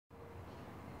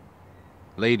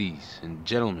Ladies and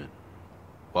gentlemen,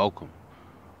 welcome.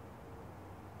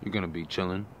 You're gonna be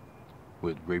chilling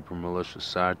with Raper Militia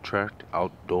Sidetracked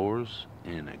Outdoors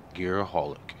and a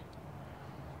Gearaholic.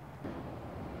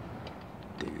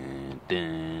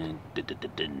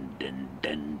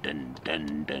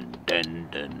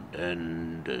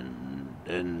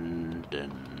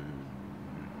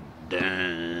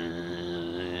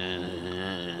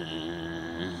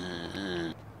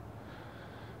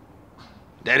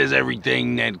 That is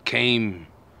everything that came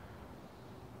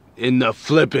in the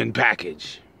Flippin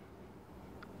package.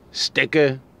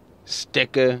 Sticker.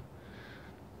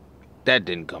 That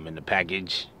didn't come in the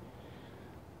package.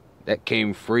 That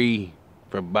came free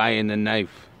for buying the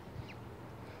knife.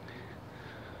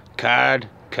 Card.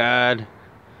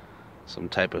 Some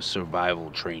type of survival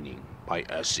training by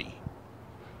Esee.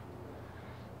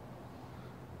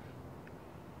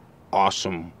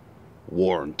 Awesome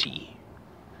warranty.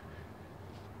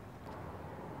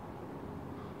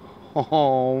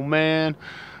 Oh man.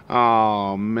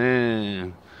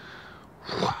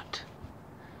 What?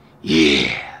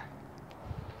 Yeah.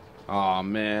 Oh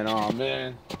man.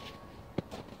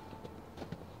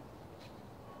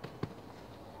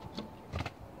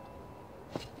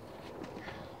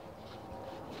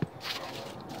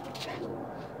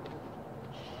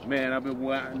 Man, I've been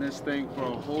wanting this thing for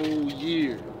a whole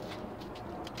year.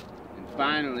 And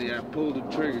finally I pulled the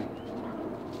trigger.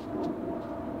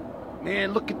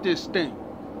 Man, look at this thing.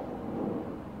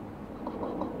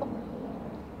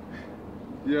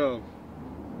 Yo.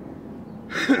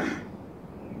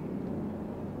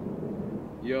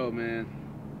 Yo, man.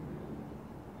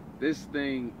 This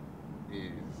thing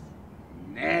is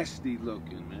nasty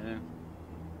looking, man.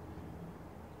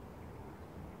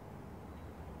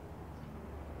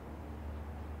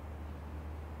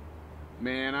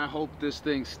 Man, I hope this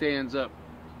thing stands up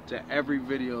to every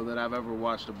video that I've ever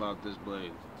watched about this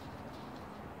blade.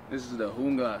 This is the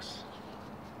Junglas.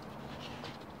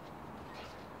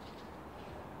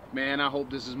 Man, I hope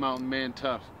this is Mountain Man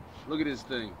tough. Look at this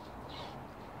thing.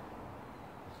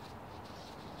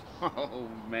 Oh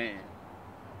man.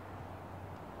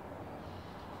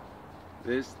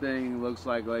 This thing looks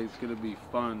like it's gonna be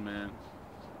fun, man.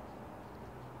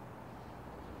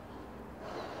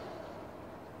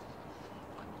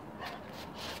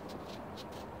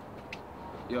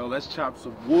 Yo, let's chop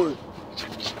some wood.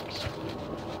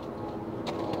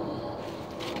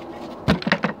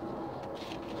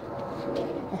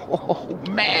 Oh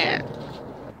man.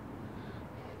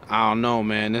 I don't know,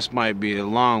 man. This might be a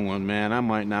long one, man. I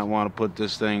might not want to put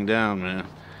this thing down, man.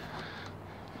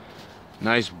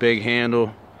 Nice big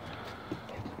handle.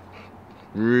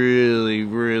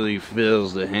 Really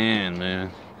fills the hand,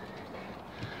 man.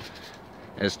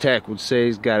 As Tack would say,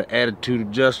 he's got an attitude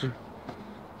adjuster.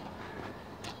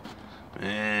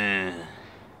 Man.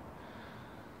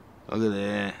 Look at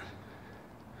that.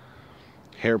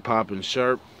 Hair popping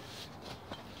sharp.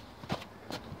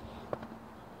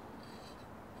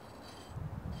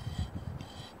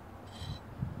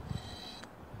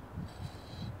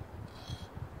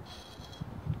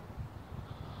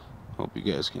 Hope you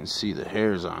guys can see the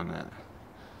hairs on that.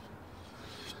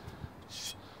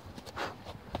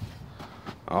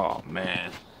 Oh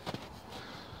man.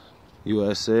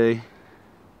 USA.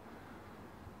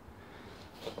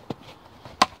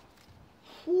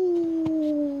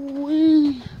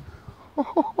 Ooh-wee.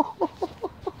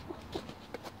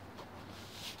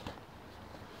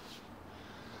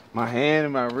 My hand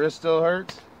and my wrist still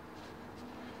hurts.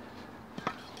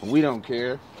 We don't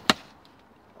care.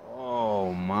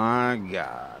 Oh my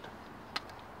God.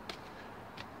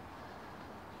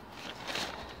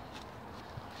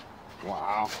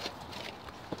 Wow.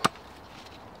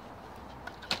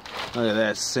 Look at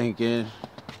that sink in.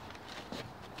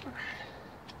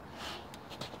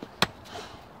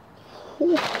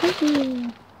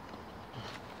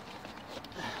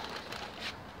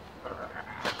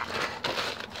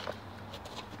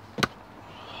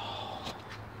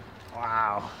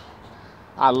 Wow.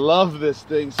 I love this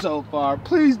thing so far.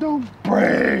 Please don't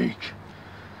break.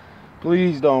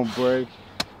 Please don't break.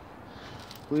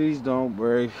 Please don't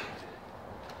break.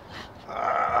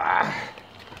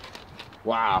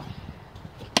 Wow.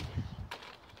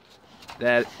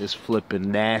 That is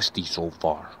flipping nasty so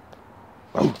far.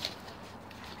 Oh.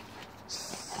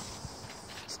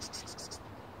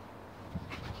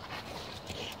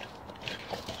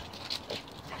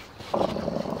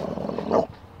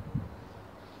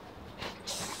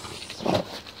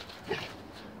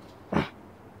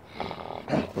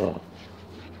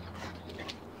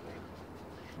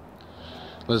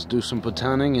 Let's do some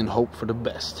batoning and hope for the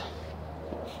best.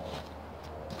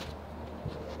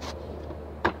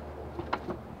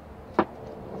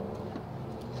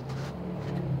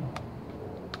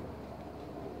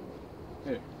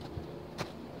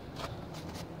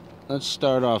 let's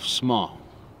start off small.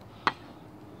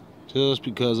 Just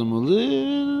because I'm a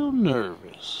little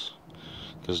nervous.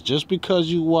 Because just because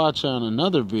you watch on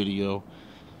another video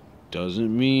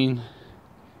doesn't mean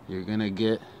you're gonna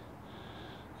get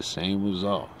the same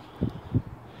result.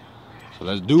 So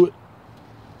let's do it.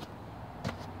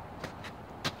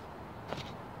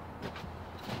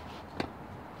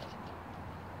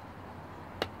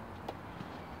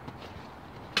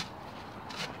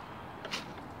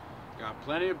 Got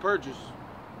plenty of purchase.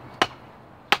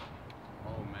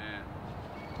 Oh man.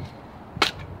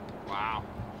 Wow.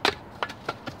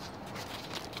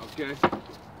 Okay.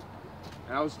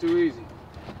 That was too easy.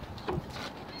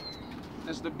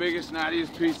 That's the biggest,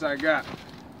 knottiest piece I got.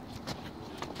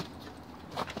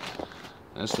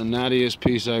 That's the knottiest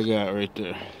piece I got right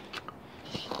there.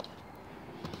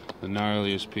 The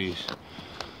gnarliest piece.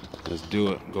 Let's do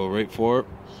it. Go right for it.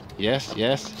 Yes,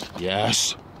 yes,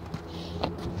 yes.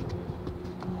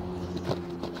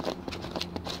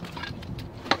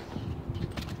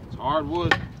 It's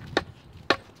hardwood.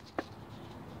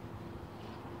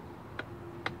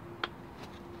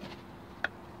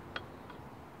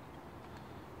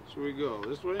 Should we go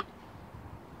this way?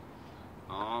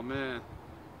 Oh man.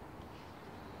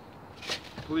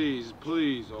 Please,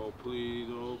 please, oh please,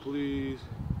 oh please.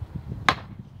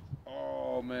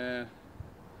 Oh man.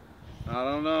 I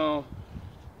don't know.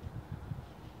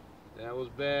 That was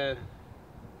bad.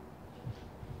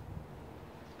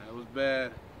 That was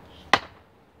bad.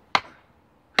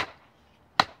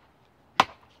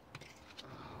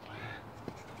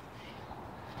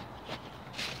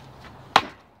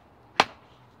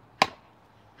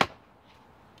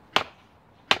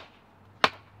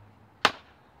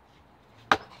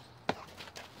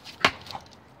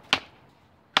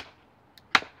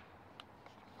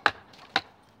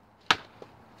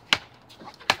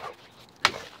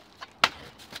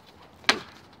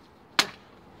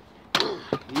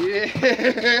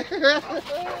 Yeah.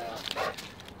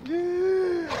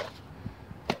 Yeah.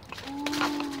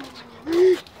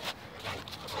 Ooh.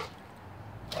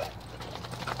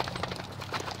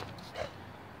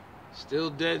 Still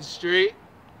dead straight.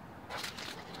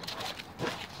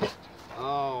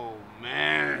 Oh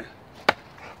man.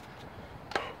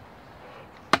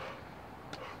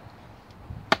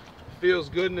 Feels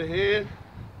good in the hand.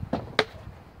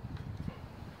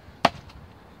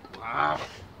 Wow.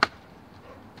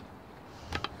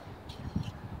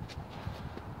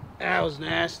 That was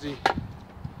nasty.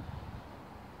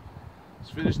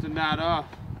 Let's finish the knot off.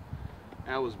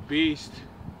 That was beast.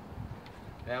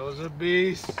 That was a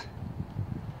beast.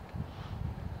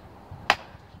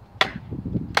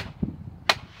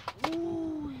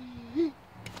 Ooh.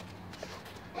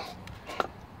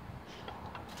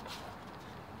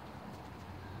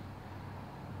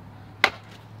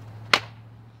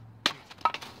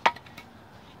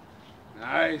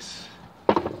 Nice.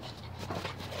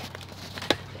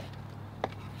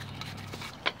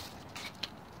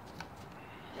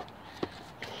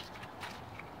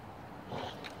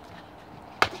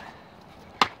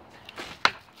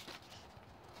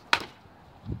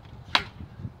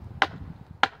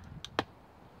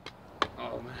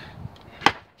 Oh man.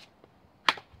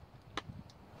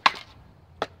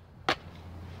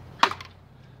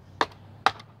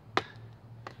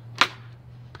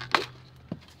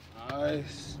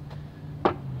 Nice.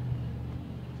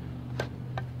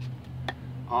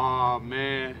 Oh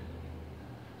man.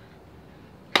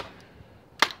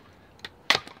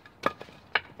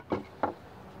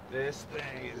 This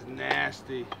thing is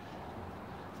nasty.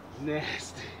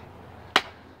 Nasty.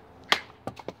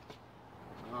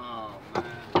 Oh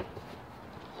man.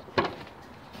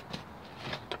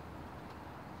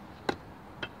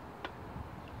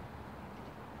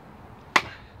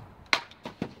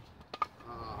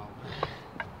 Oh man.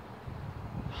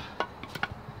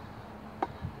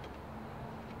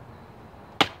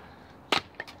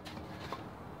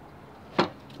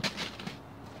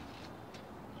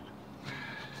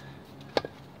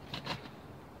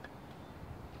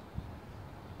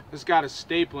 It's got a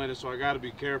staple in it, so I gotta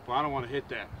be careful. I don't want to hit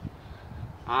that.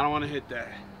 I don't want to hit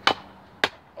that.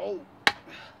 Oh.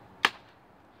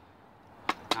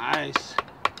 Nice.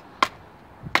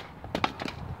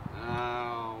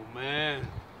 Oh, man.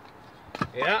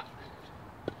 Yeah.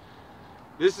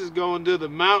 This is going to the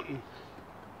mountain.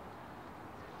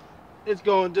 It's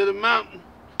going to the mountain.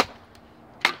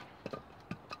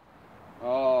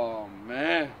 Oh,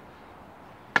 man.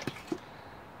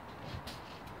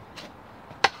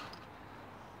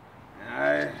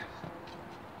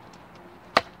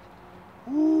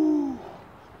 Woo.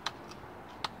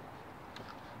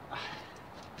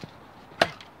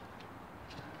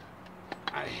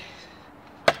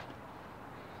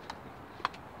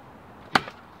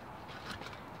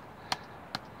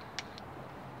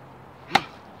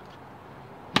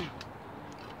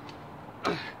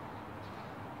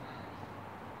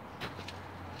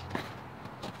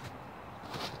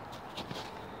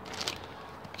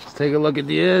 Take a look at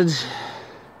the edge.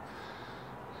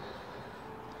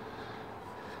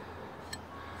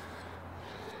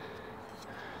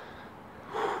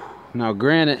 Now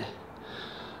granted,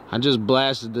 I just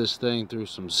blasted this thing through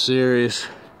some serious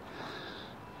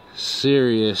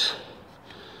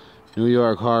New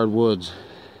York hardwoods.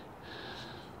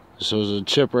 So there's a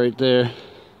chip right there. I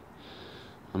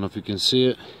don't know if you can see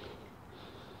it.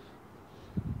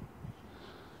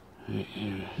 Right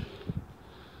here.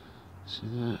 See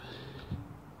that?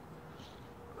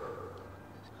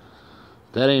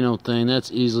 That ain't no thing. That's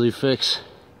easily fixed.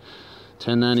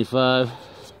 $10.95.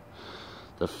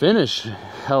 The finish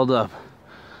held up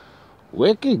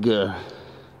wicked good.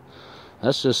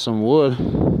 That's just some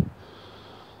wood.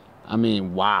 I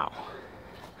mean, wow.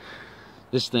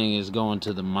 This thing is going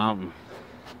to the mountain.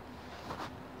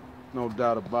 No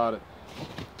doubt about it.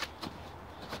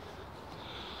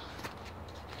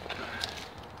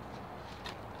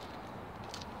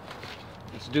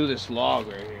 Let's do this log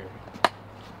right here.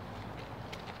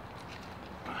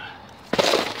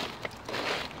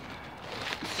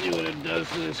 See what it does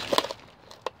to this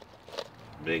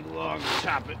big log.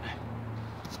 Chop it.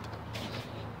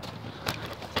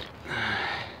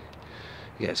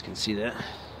 You guys can see that.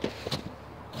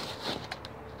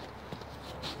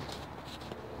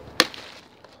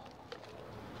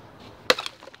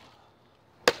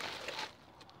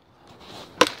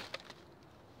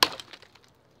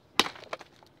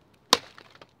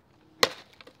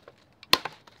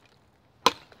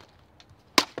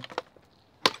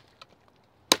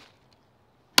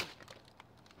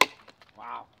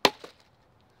 Wow.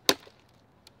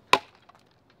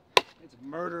 It's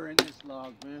murder in this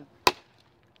log, man.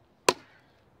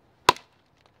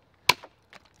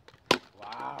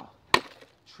 Wow.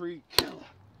 Tree killer.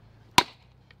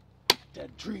 Dead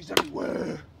trees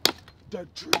everywhere. Dead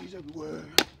trees everywhere.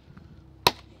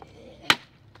 Yeah.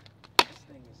 This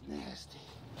thing is nasty.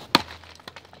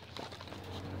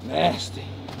 Nasty.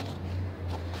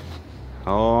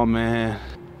 Oh, man.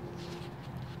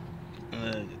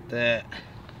 Look at that.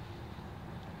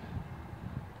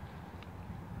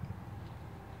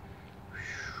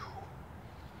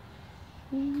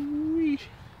 Whew.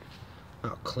 How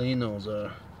clean those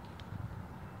are.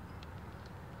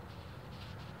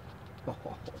 Oh,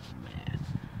 man.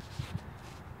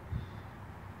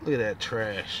 Look at that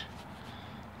trash.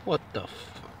 What the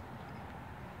fuck?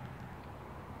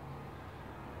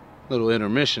 Little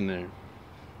intermission there.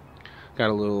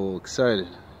 Got a little excited.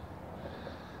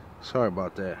 Sorry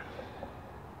about that.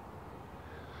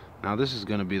 Now this is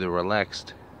going to be the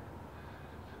relaxed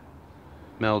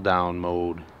meltdown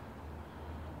mode.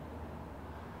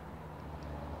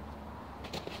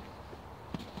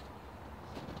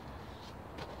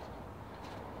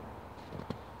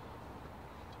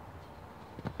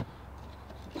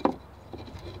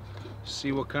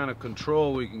 See what kind of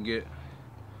control we can get.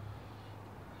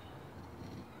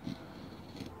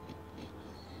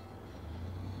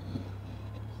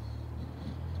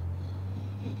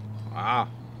 Wow.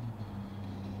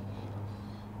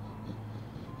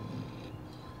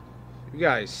 You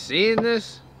guys seeing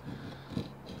this?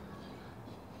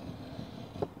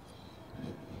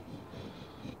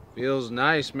 Feels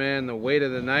nice, man. The weight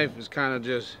of the knife is kind of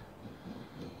just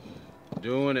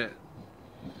doing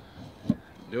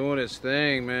its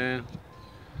thing, man.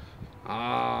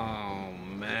 Oh,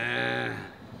 man.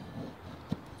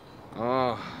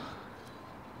 Oh.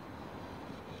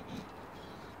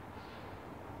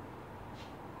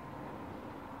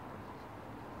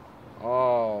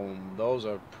 Oh, those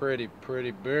are pretty,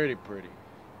 pretty, very pretty.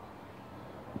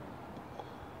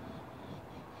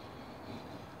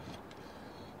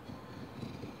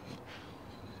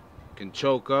 Can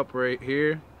choke up right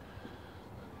here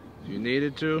if you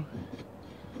needed to.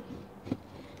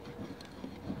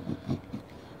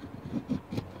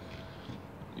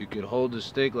 You could hold the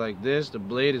stick like this. The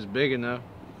blade is big enough.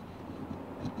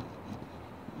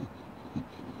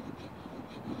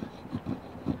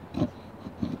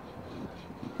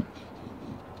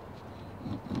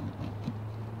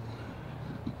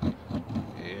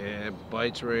 Yeah, it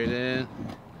bites right in.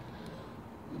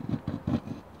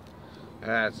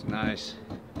 That's nice.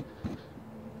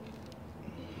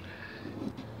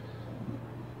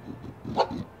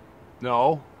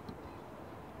 No.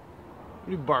 What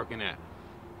are you barking at?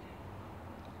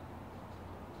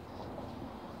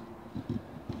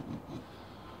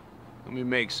 Let me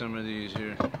make some of these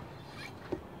here.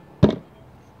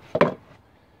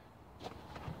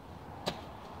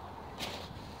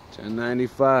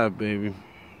 $10.95, baby.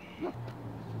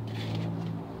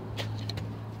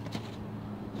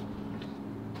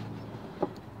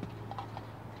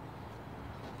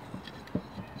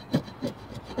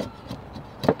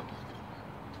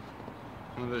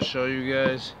 I'm going to show you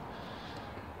guys.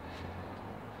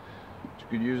 You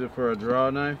could use it for a draw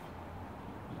knife.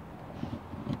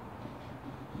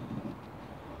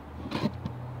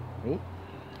 Oh.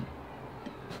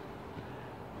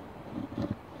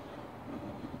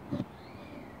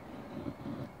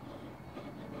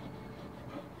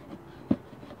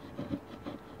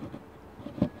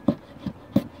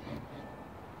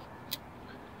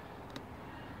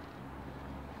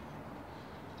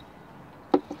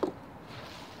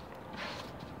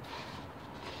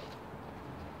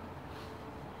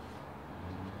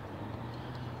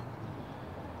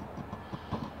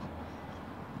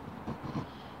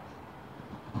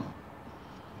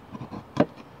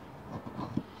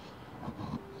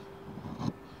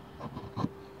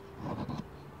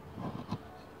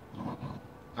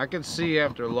 I can see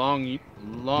after long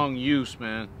use,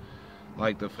 man,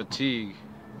 like the fatigue,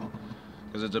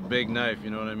 because it's a big knife,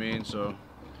 you know what I mean? So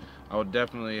I would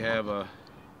definitely have a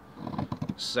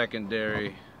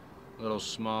secondary little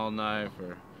small knife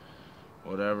or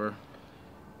whatever.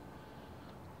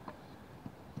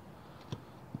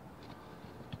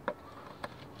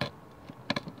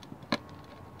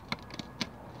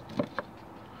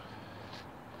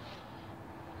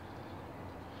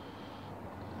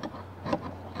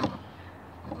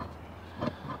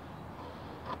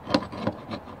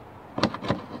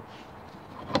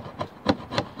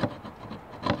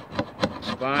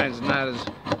 Spine's not as...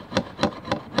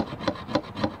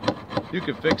 You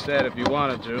could fix that if you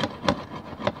wanted to.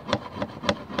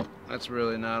 That's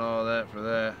really not all that for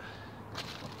that.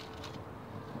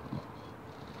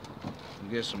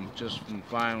 Get some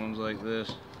fine ones like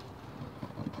this.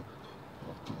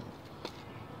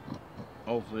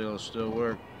 Hopefully it'll still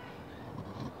work.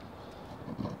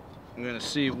 I'm gonna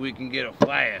see if we can get a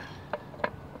fire.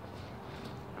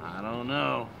 I don't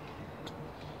know.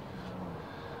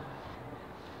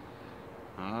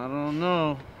 I don't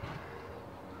know.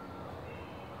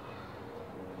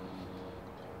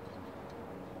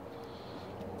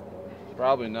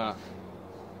 Probably not.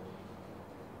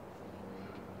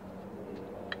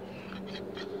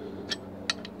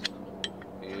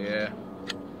 Yeah.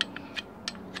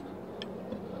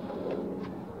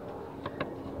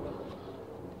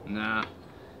 Nah.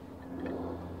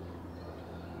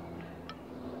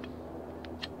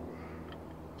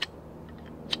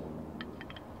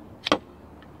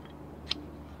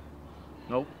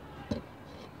 Nope.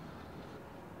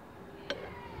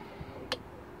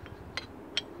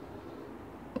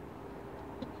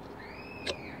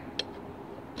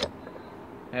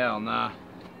 Hell nah.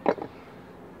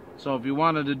 So if you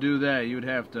wanted to do that, you'd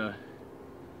have to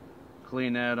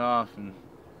clean that off and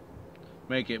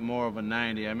make it more of a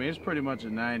 90. I mean, it's pretty much a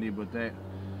 90, but that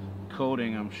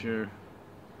coating, I'm sure,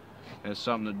 has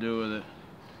something to do with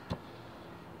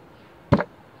it.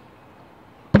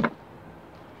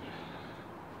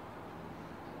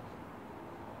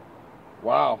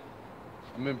 Wow,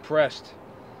 I'm impressed.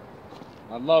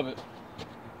 I love it.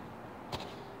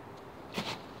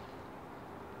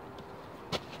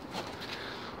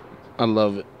 I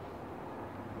love it.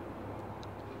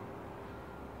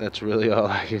 That's really all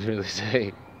I can really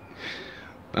say.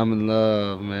 I'm in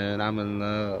love, man. I'm in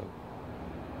love.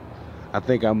 I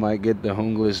think I might get the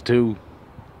Junglas too.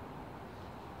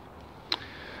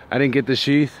 I didn't get the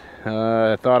sheath.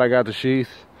 I thought I got the sheath.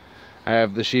 I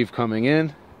have the sheath coming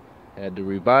in. Had to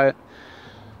rebuy it.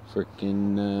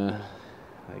 Freaking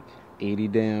like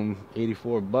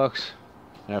 84 bucks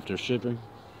after shipping.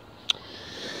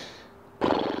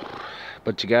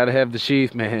 But you gotta have the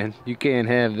sheath, man. You can't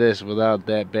have this without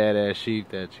that badass sheath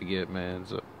that you get, man.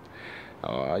 So,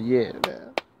 yeah,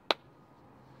 man.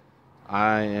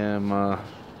 I am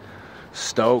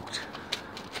stoked.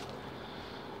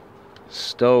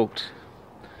 Stoked.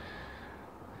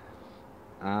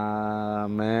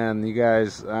 Man, you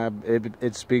guys,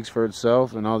 it speaks for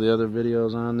itself and all the other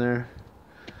videos on there.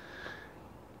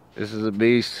 This is a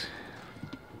beast.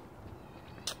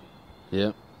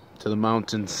 Yep, to the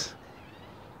mountains.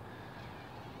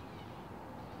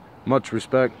 Much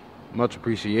respect, much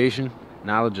appreciation.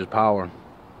 Knowledge is power.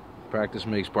 Practice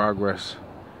makes progress.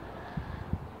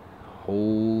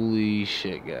 Holy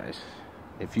shit, guys.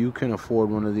 If you can afford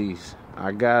one of these,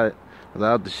 I got it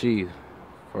without the sheath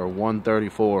for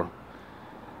 $134.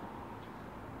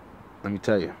 Let me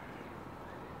tell you,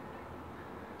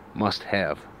 must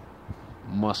have,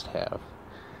 must have,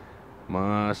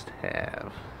 must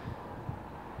have.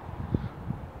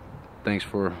 Thanks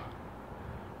for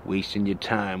wasting your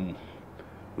time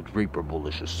with Reaper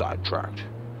Bullish Sidetracked.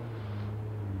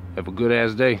 Have a good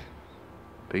ass day.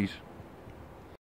 Peace.